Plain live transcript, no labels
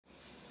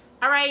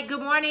All right, good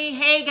morning.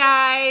 Hey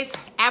guys,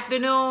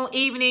 afternoon,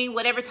 evening,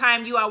 whatever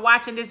time you are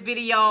watching this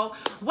video.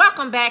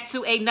 Welcome back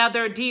to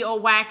another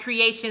DOY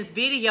Creations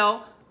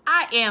video.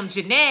 I am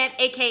Jeanette,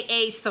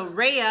 aka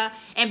Soraya,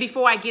 and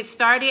before I get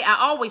started, I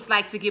always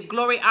like to give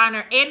glory,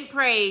 honor, and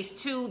praise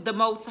to the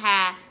Most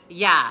High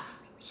Yah.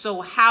 So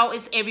how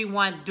is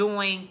everyone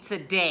doing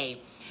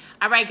today?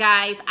 All right,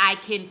 guys, I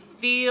can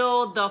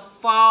feel the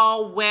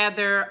fall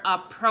weather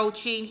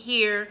approaching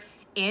here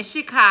in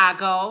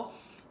Chicago.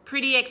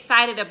 Pretty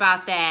excited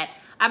about that.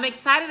 I'm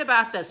excited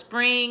about the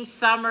spring,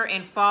 summer,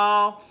 and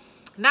fall.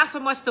 Not so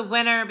much the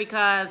winter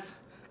because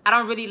I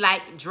don't really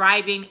like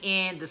driving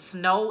in the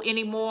snow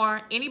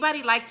anymore.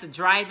 Anybody like to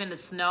drive in the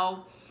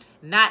snow?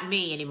 Not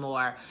me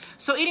anymore.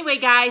 So anyway,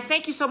 guys,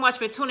 thank you so much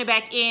for tuning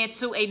back in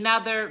to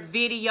another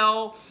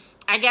video.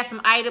 I got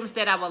some items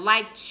that I would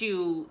like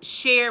to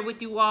share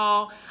with you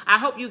all. I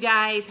hope you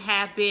guys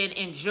have been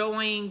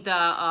enjoying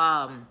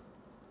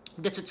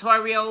the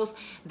tutorials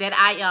that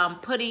I am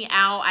putting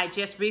out. I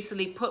just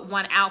recently put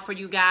one out for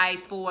you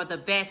guys for the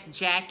vest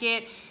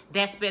jacket.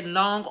 That's been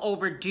long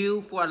overdue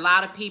for a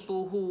lot of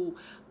people who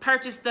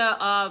purchased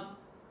the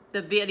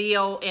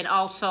video, and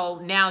also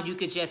now you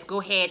could just go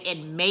ahead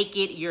and make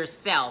it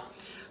yourself.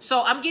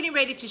 So I'm getting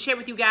ready to share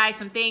with you guys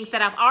some things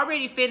that I've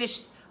already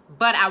finished,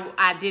 but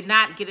I did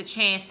not get a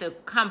chance to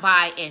come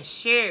by and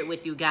share it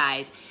with you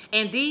guys.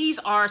 And these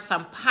are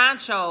some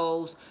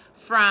ponchos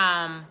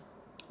from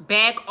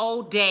Bag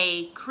O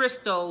Day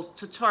Crystals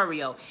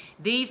tutorial.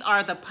 These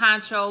are the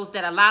ponchos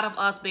that a lot of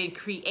us been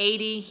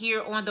creating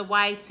here on the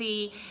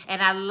YT,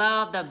 and I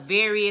love the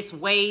various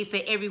ways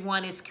that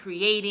everyone is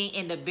creating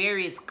in the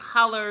various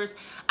colors.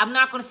 I'm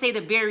not going to say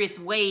the various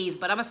ways,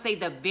 but I'm going to say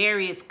the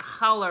various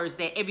colors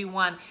that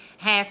everyone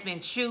has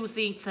been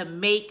choosing to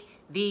make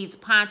these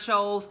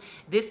ponchos.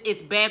 This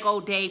is Bag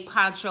O Day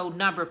poncho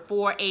number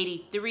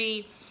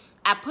 483.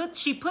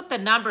 She put the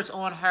numbers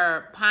on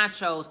her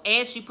ponchos,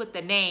 and she put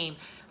the name.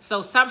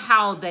 So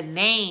somehow the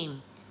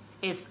name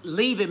is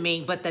leaving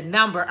me, but the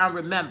number I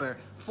remember,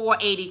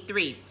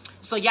 483.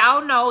 So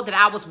y'all know that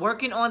I was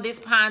working on this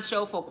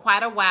poncho for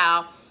quite a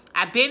while.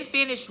 I've been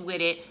finished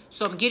with it,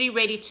 so I'm getting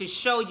ready to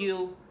show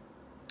you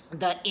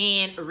the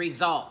end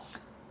results.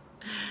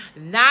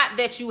 Not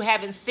that you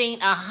haven't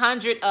seen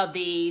 100 of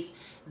these.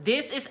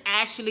 This is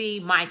actually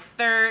my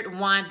third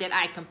one that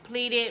I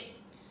completed.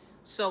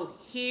 So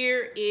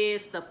here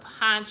is the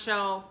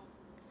poncho.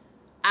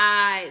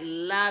 I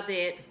love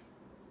it.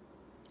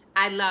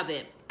 I love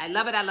it. I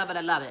love it. I love it.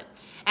 I love it.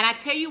 And I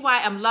tell you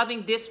why I'm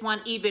loving this one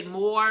even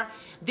more.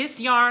 This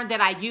yarn that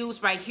I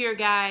use right here,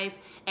 guys,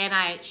 and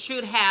I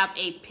should have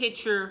a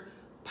picture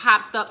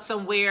popped up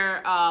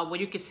somewhere where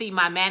you can see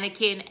my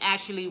mannequin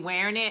actually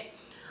wearing it.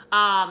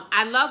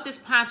 I love this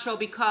poncho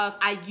because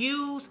I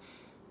use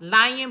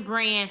Lion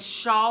Brand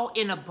Shawl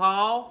in a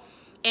Ball.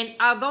 And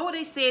although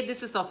they said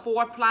this is a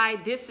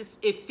 4-ply,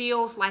 it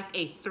feels like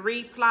a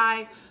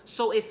 3-ply.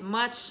 So it's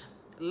much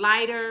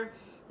lighter,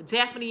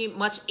 definitely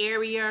much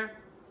airier,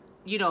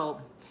 you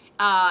know.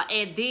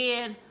 And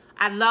then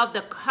I love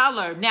the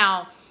color.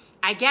 Now,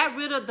 I got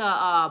rid of the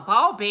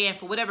ball band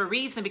for whatever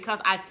reason because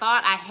I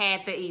thought I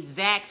had the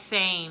exact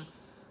same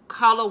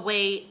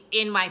colorway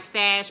in my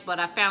stash, but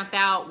I found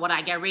out when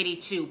I got ready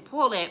to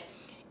pull it,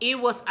 it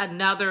was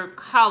another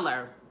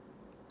color.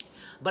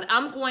 But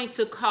I'm going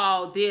to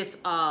call this,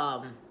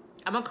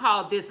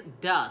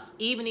 Dust,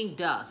 Evening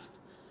Dust.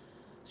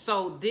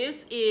 So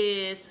this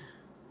is,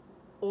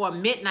 or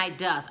Midnight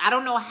Dust. I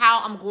don't know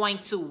how I'm going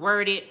to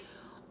word it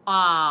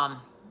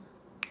on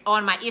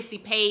my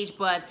Etsy page,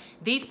 but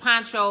these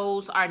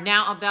ponchos are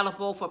now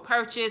available for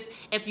purchase.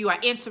 If you are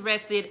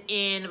interested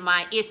in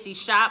my Etsy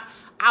shop,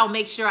 I'll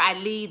make sure I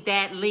leave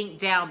that link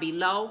down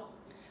below.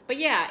 But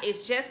yeah,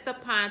 it's just the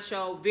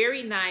poncho,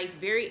 very nice,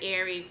 very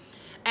airy.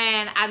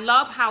 And I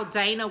love how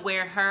Dana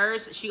wear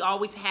hers. She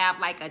always have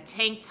like a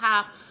tank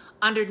top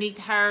underneath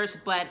hers.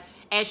 But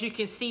as you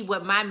can see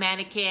with my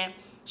mannequin,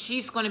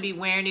 she's going to be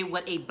wearing it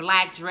with a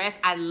black dress.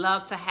 I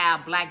love to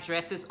have black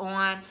dresses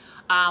on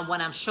when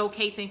I'm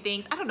showcasing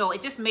things. I don't know.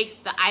 It just makes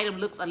the item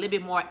look a little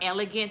bit more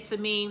elegant to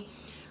me.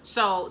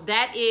 So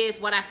that is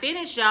what I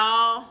finished,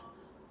 y'all.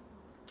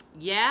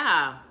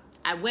 Yeah.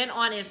 I went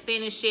on and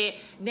finished it.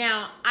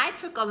 Now, I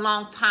took a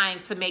long time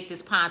to make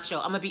this poncho.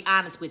 I'm going to be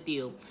honest with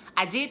you.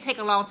 I did take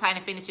a long time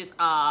to finish this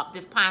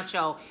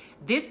poncho.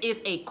 This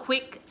is a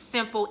quick,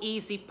 simple,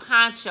 easy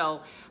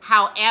poncho.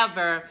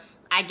 However,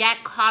 I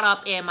got caught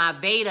up in my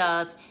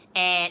Vedas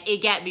and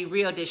it got me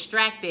real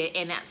distracted,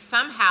 and that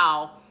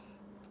somehow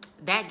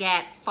that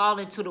got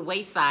fallen to the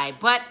wayside.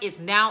 But it's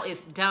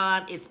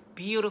done. It's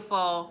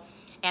beautiful,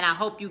 and I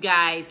hope you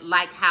guys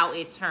like how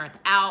it turned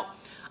out.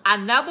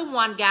 Another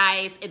one,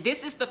 guys,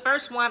 this is the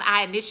first one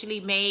I initially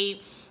made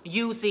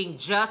using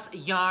just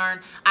yarn.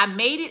 I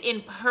made it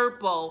in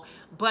purple,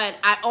 but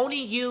I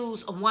only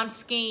used one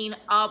skein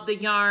of the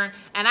yarn,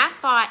 and I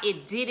thought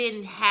it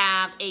didn't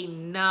have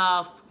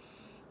enough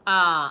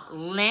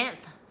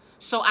length,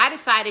 so I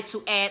decided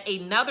to add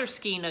another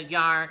skein of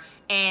yarn,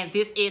 and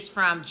this is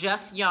from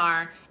Just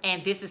Yarn,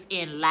 and this is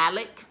in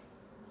lilac.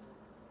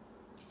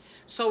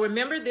 So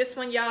remember this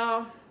one,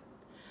 y'all?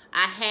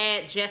 I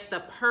had just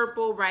the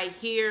purple right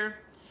here.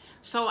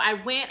 So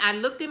I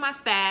looked in my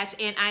stash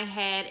and I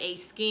had a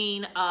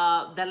skein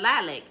of the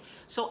lilac.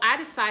 So I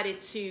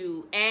decided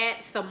to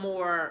add some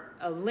more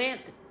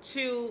length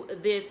to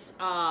this,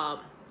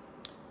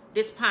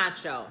 this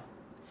poncho.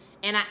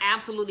 And I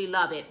absolutely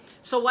love it.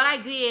 So what I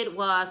did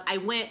was I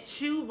went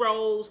 2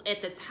 rows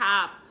at the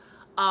top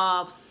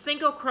of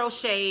single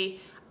crochet.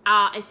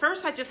 At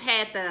first I just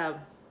had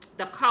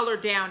the color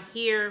down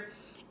here.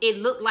 It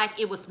looked like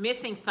it was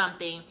missing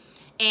something.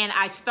 And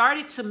I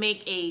started to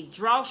make a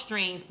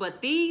drawstrings,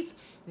 but these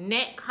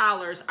neck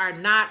collars are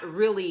not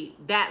really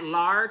that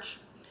large.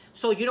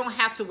 So you don't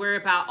have to worry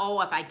about,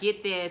 oh, if I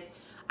get this,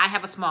 I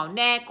have a small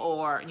neck,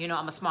 or, you know,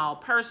 I'm a small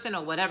person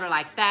or whatever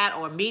like that,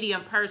 or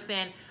medium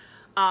person.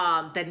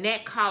 The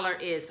neck collar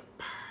is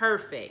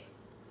perfect.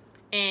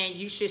 And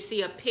you should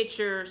see a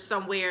picture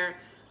somewhere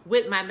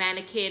with my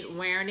mannequin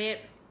wearing it.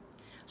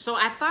 So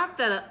I thought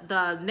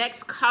the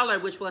next color,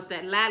 which was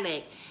that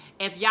lilac,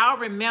 if y'all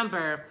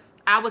remember,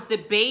 I was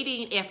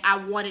debating if I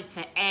wanted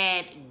to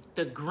add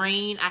the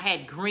green. I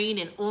had green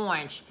and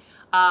orange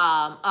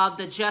of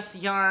the Just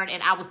Yarn,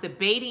 and I was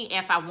debating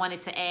if I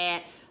wanted to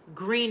add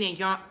green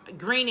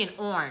and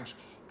orange,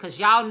 because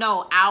y'all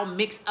know I'll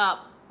mix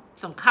up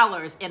some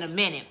colors in a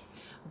minute.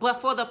 But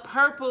for the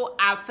purple,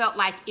 I felt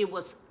like it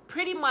was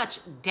pretty much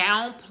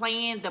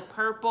downplaying the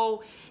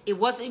purple. It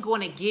wasn't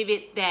going to give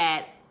it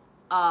that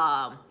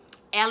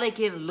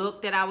elegant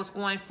look that I was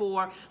going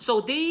for.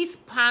 So these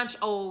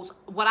ponchos,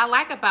 what I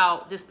like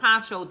about this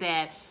poncho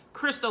that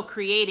Crystal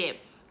created,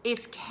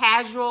 is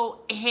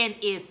casual, and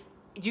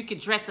you can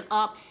dress it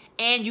up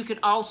and you can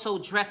also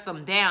dress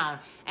them down.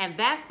 And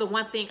that's the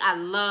one thing I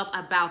love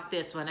about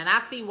this one. And I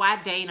see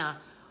why Dana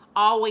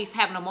always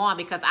having them on,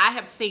 because I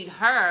have seen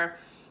her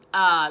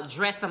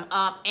dress them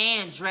up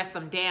and dress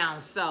them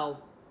down. So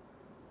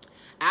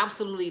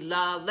absolutely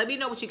love. Let me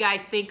know what you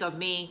guys think of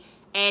me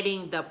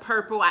adding the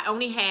purple. I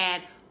only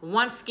had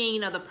 1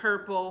 skein of the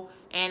purple,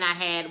 and I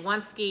had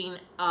 1 skein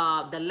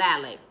of the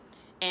lilac.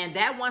 And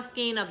that 1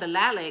 skein of the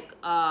lilac,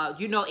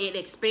 you know, it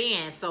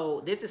expands.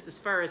 So this is as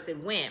far as it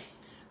went.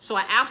 So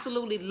I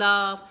absolutely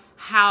love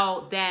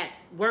how that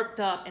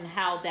worked up and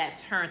how that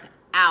turned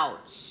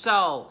out.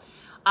 So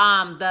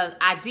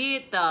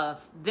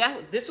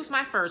this was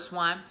my first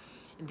one.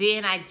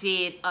 Then I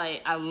did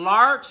a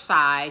large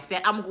size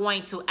that I'm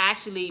going to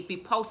actually be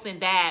posting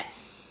that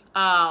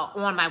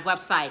on my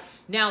website.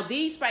 Now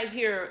these right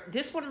here,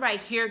 this one right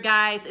here,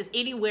 guys, is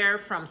anywhere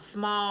from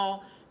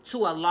small to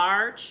a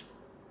large.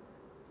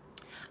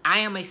 I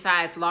am a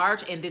size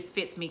large, and this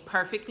fits me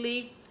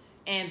perfectly.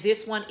 And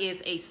this one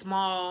is a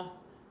small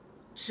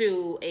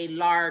to a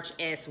large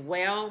as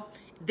well.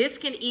 This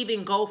can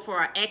even go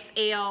for an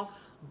XL,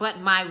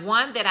 but my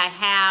one that I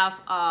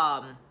have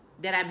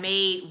that I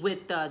made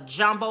with the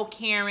jumbo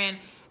Karen,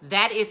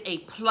 that is a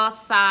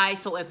plus size.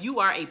 So if you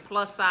are a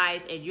plus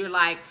size and you're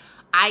like,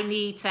 I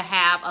need to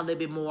have a little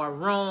bit more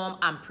room,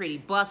 I'm pretty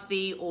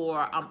busty,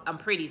 or I'm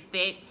pretty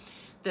thick,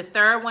 the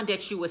third one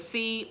that you will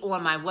see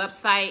on my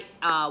website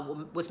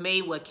was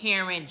made with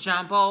Karen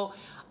Jumbo.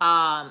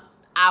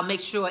 I'll make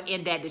sure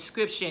in that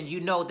description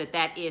you know that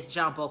that is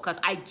jumbo, because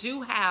I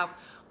do have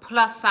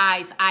plus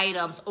size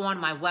items on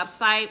my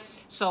website.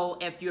 So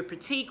if you're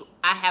petite,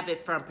 I have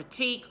it from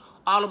petite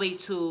all the way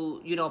to,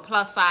 you know,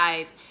 plus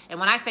size. And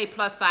when I say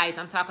plus size,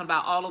 I'm talking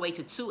about all the way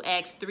to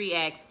 2X,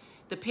 3X,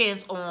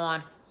 depends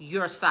on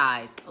your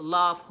size.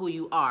 Love who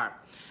you are.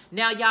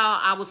 Now, y'all,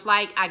 I was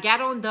like, I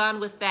got on done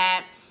with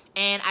that,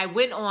 and I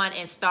went on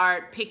and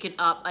started picking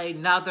up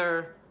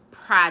another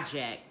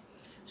project.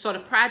 So the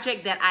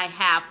project that I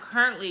have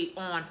currently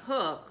on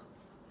hook,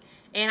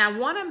 and I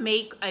want to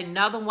make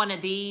another one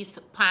of these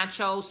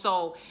ponchos.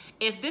 So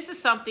if this is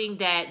something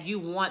that you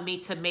want me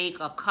to make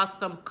a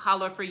custom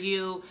color for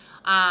you,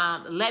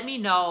 let me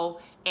know,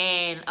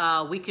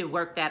 and we can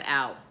work that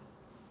out.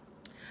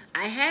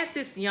 I had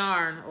this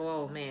yarn,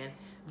 oh man,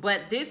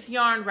 but this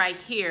yarn right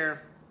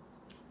here,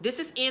 this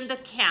is in the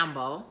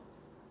Campbell,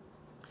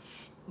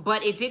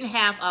 but it didn't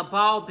have a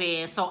ball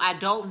band, so I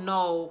don't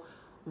know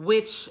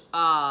which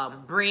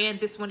brand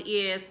this one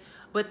is,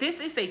 but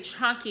this is a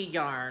chunky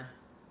yarn.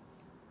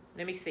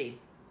 Let me see.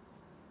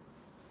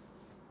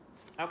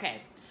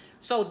 Okay,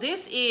 so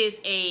this is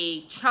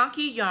a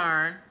chunky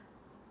yarn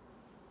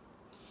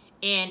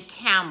in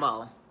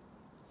Camel.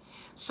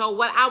 So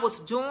what I was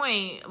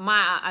doing,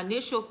 my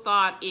initial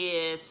thought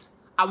is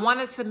I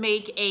wanted to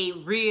make a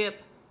rib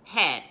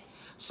hat.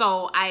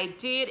 So I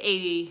did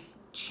a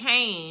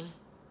chain.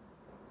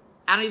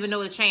 I don't even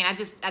know the chain. I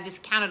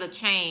just counted a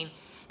chain,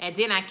 and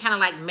then I kind of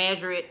like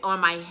measure it on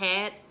my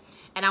head.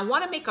 And I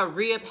want to make a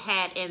rib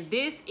hat, and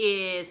this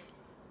is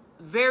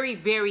very,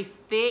 very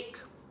thick.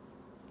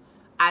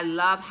 I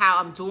love how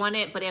I'm doing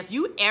it. But if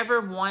you ever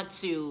want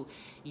to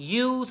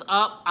use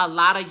up a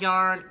lot of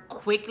yarn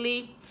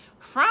quickly,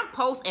 front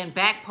post and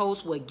back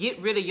post will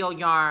get rid of your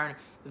yarn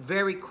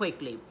very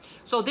quickly.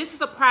 So this is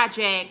a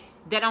project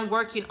that I'm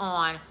working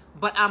on,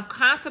 but I'm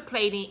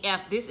contemplating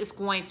if this is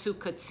going to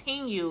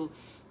continue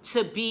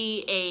to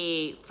be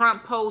a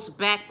front post,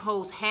 back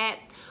post hat.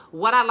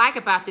 What I like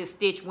about this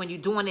stitch, when you're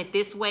doing it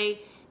this way,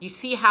 you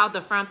see how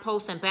the front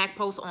post and back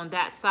post on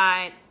that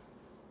side,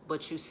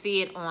 but you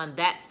see it on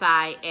that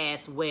side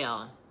as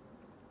well.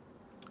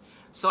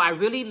 So I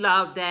really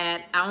love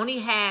that. I only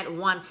had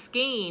one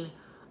skein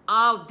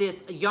of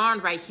this yarn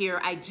right here.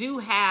 I do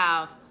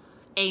have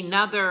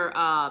another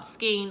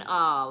skein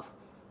of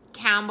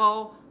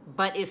camo,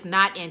 but it's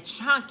not in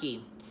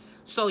chunky.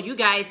 So you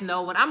guys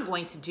know what I'm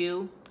going to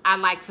do. I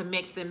like to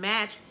mix and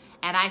match,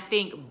 and I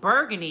think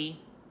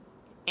burgundy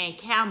and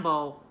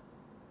camo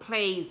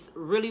plays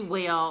really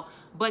well.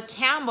 But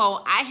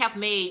camo, I have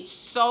made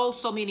so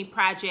many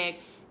projects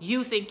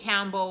using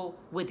camo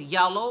with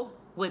yellow,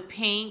 with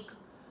pink,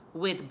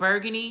 with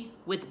burgundy,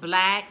 with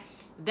black.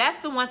 That's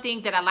the one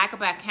thing that I like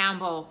about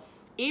camo.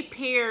 It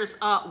pairs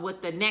up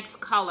with the next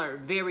color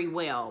very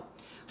well.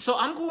 So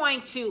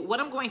what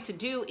I'm going to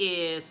do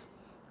is,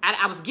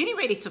 I was getting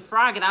ready to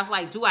frog it. I was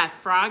like, do I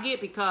frog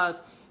it?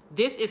 Because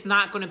this is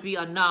not going to be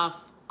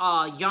enough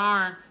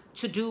yarn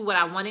to do what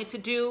I wanted to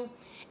do.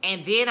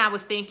 And then I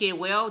was thinking,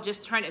 well,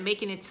 just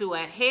making it into a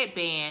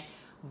headband,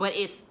 but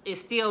it's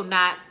still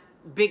not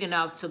big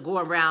enough to go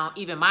around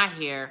even my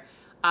hair,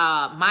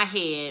 my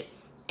head,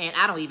 and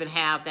I don't even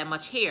have that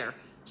much hair.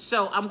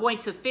 So I'm going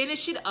to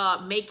finish it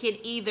up, making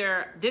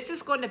this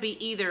is going to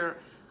be either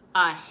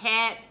a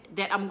hat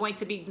that I'm going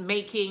to be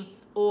making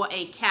or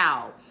a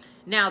cowl.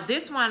 Now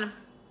this one,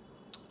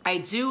 I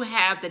do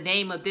have the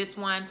name of this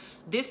one.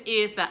 This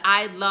is the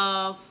I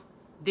Love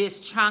This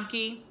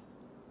Chunky.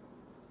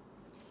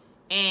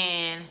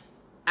 And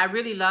I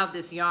really love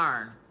this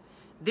yarn.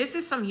 This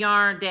is some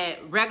yarn that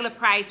regular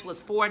price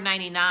was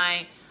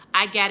 $4.99.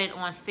 I got it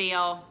on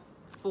sale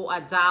for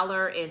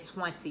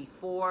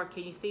 $1.24.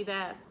 Can you see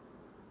that?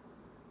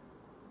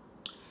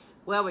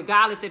 Well,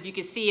 regardless if you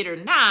can see it or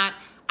not,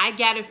 I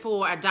got it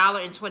for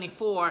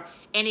 $1.24,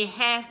 and it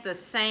has the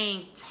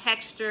same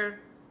texture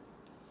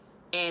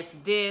as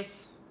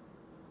this.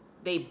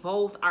 They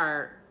both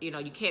are, you know,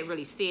 you can't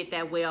really see it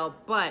that well,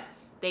 but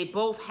they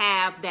both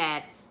have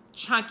that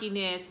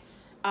chunkiness.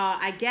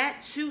 I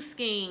got 2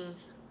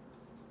 skeins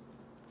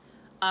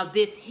of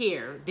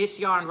this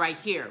yarn right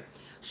here.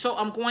 So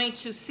I'm going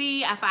to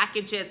see if I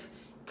can just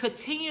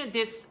continue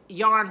this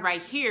yarn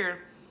right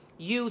here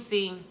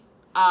using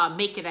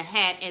make it a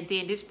hat, and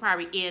then this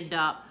probably end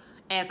up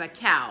as a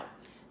cowl.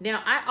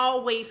 Now I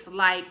always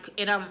like,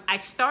 and I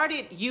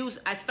started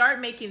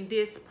making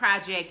this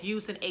project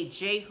using a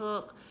J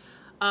hook,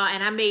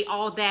 and I made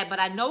all that, but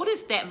I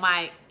noticed that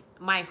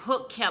my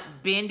hook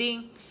kept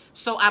bending,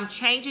 so I'm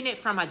changing it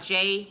from a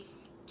J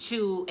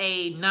to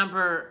a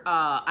number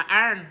an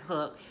iron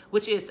hook,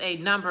 which is a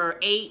number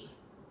 8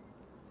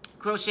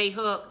 crochet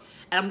hook,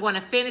 and I'm going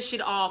to finish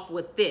it off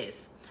with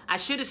this. I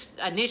should have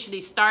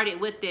initially started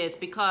with this,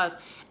 because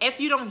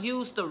if you don't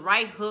use the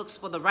right hooks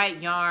for the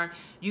right yarn,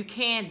 you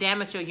can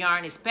damage your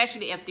yarn,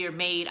 especially if they're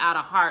made out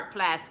of hard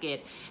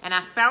plastic. And I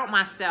found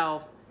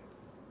myself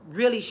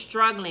really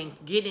struggling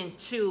getting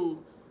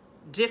 2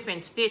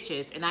 different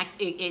stitches, and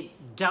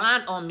it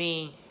dawned on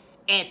me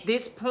at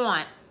this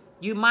point,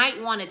 you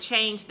might want to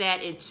change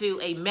that into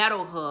a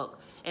metal hook.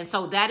 And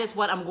so that is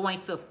what I'm going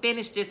to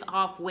finish this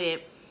off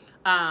with.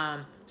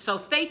 So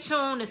stay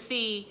tuned to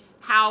see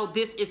how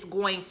this is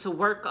going to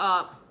work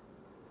up.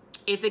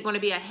 Is it going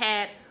to be a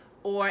hat,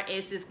 or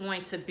is this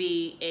going to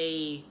be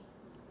a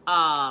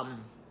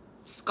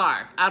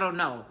scarf? I don't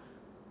know.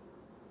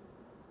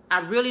 I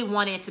really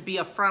want it to be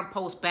a front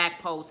post,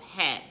 back post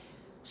hat.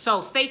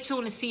 So stay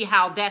tuned to see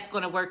how that's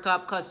going to work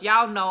up, because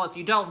y'all know, if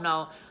you don't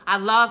know, I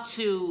love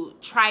to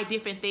try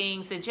different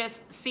things and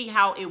just see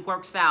how it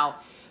works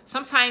out.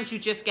 Sometimes you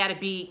just got to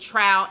be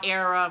trial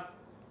error.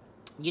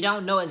 You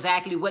don't know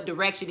exactly what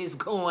direction it's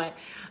going,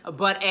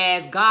 but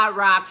as God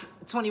Rocks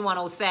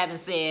 2107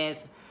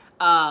 says,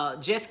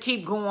 just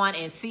keep going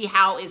and see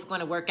how it's going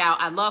to work out.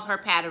 I love her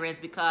patterns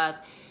because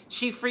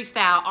she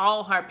freestyle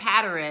all her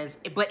patterns,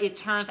 but it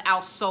turns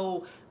out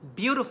so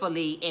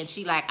beautifully. And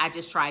she like, I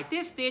just tried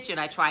this stitch and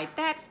I tried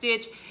that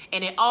stitch,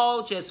 and it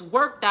all just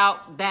worked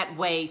out that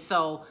way.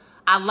 So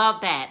I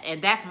love that,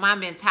 and that's my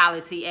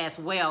mentality as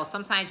well.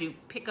 Sometimes you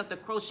pick up the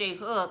crochet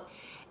hook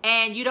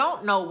and you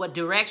don't know what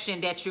direction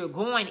that you're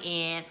going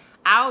in.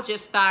 I'll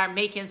just start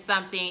making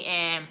something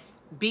and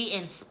be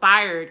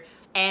inspired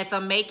as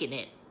I'm making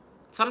it.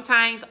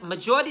 Sometimes,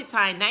 majority of the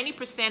time,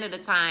 90% of the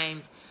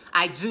times,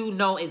 I do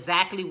know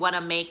exactly what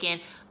I'm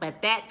making.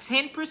 But that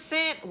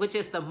 10%, which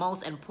is the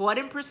most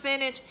important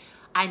percentage,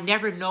 I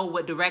never know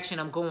what direction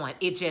I'm going.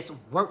 It just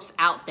works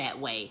out that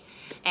way.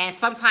 And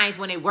sometimes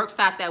when it works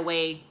out that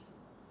way,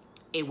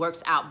 it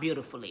works out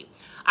beautifully.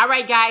 All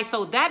right, guys,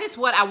 so that is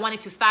what I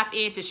wanted to stop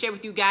in to share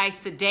with you guys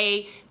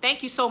today.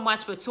 Thank you so much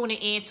for tuning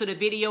in to the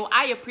video.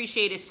 I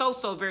appreciate it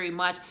so very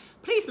much.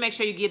 Please make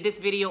sure you give this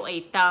video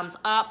a thumbs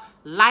up,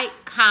 like,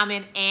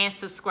 comment, and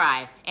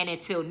subscribe. And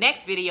until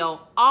next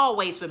video,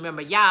 always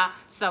remember, y'all,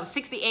 Psalm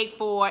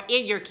 68:4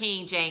 in your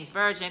King James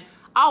Version.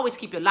 Always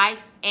keep your life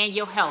and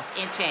your health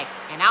in check.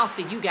 And I'll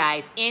see you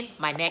guys in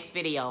my next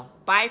video.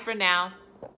 Bye for now.